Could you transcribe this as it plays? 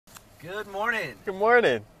Good morning. Good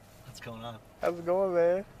morning. What's going on? How's it going,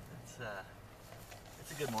 man? It's a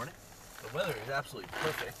good morning. The weather is absolutely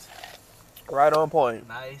perfect. Right on point.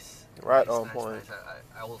 Nice. Right nice, on nice, point. Nice.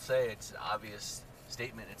 I will say it's an obvious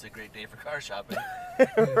statement. It's a great day for car shopping.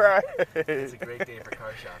 Right. It's a great day for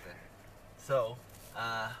car shopping. So,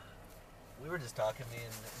 we were just talking, me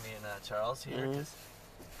and Charles here, because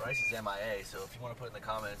Bryce is MIA. So if you want to put in the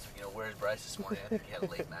comments, where's Bryce this morning? I think he had a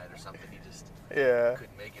late night or something. He just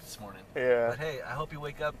couldn't make it this morning. Yeah. But hey, I hope you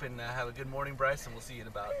wake up and have a good morning, Bryce, and we'll see you in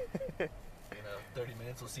about 30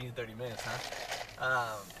 minutes. We'll see you in 30 minutes,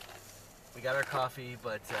 huh? We got our coffee,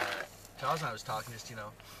 but Charles and I was talking just,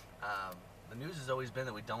 the news has always been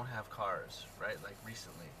that we don't have cars, right? Like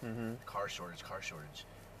recently, car shortage.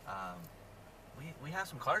 We have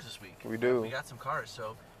some cars this week. We do. We got some cars,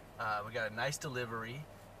 so we got a nice delivery.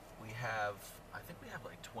 I think we have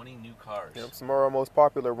like 20 new cars. Yep, some of our most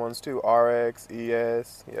popular ones too. RX,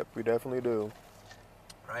 ES. Yep, we definitely do.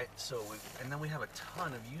 Right. So and then we have a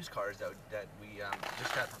ton of used cars that we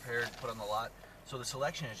just got prepared to put on the lot. So the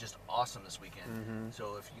selection is just awesome this weekend.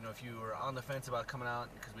 So if you were on the fence about coming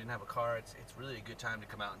out because we didn't have a car, it's really a good time to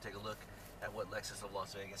come out and take a look at what Lexus of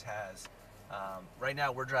Las Vegas has. Right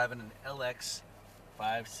now we're driving an LX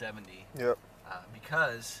 570. Yep.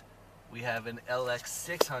 Because we have an LX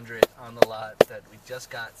 600 on the lot that we just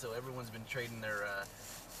got. So everyone's been trading their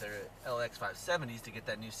LX 570s to get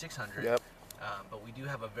that new 600. Yep. But we do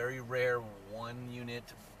have a very rare one-unit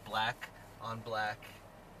black on black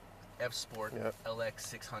F Sport LX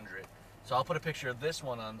 600. So I'll put a picture of this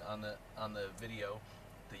one on the video,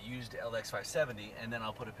 the used LX 570, and then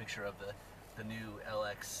I'll put a picture of the new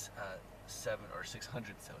LX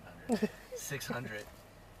 600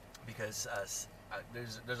 because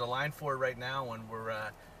there's a line for it right now, and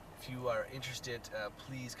if you are interested,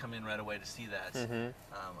 please come in right away to see that.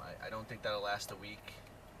 I don't think that'll last a week,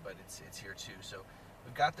 but it's here too. So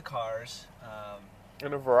we've got the cars.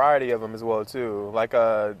 And a variety of them as well too. Like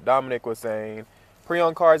Dominic was saying,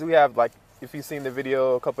 pre-owned cars we have, like if you've seen the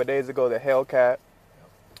video a couple of days ago, the Hellcat.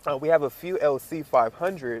 We have a few LC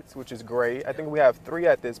 500s, which is great. I think we have 3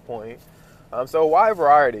 at this point. So a wide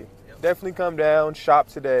variety. Definitely come down, shop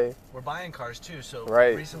today. We're buying cars too. So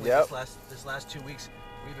recently, this last 2 weeks,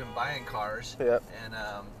 we've been buying cars. Yep. And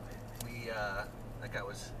that guy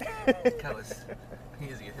was he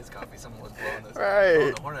needs to get his coffee. Someone was blowing the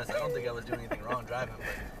horn. I don't think I was doing anything wrong driving, but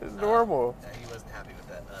it's normal. He wasn't happy with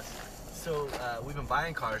that. So we've been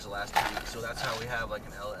buying cars the last 2 weeks. So that's how we have like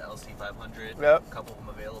an LC 500. Yep. A couple of them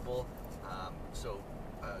available.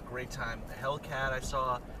 Great time. The Hellcat I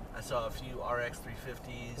saw a few RX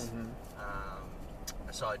 350s.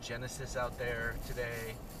 I saw a Genesis out there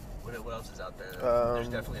today. What else is out there? There's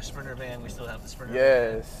definitely a Sprinter van. We still have the Sprinter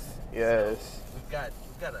van. Yes. So we've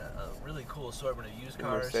got a really cool assortment of used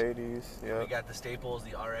cars. Mercedes. Yeah. We got the staples,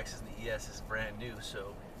 the RXs and the ESs brand new.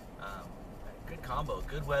 So good combo,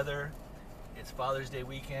 good weather. It's Father's Day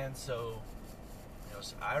weekend, so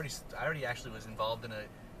I already actually was involved in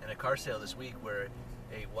a car sale this week where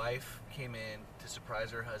a wife came in to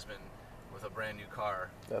surprise her husband with a brand new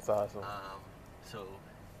car. That's awesome. So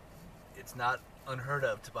it's not unheard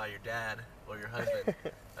of to buy your dad or your husband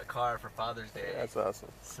a car for Father's Day. That's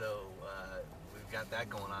awesome. So we've got that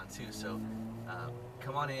going on too. So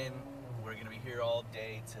come on in. We're going to be here all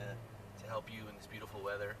day to help you in this beautiful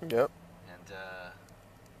weather. Yep. And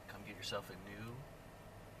come get yourself a new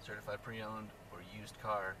certified pre-owned or used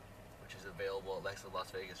car, which is available at Lexus Las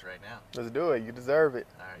Vegas right now. Let's do it. You deserve it.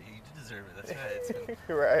 All right, you deserve it. That's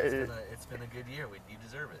right. It's been it's been a good year. You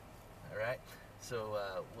deserve it. All right. So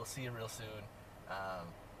we'll see you real soon.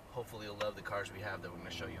 Hopefully you'll love the cars we have that we're going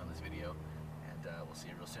to show you on this video, and we'll see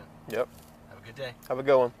you real soon. Yep. Have a good day. Have a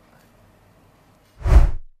good one.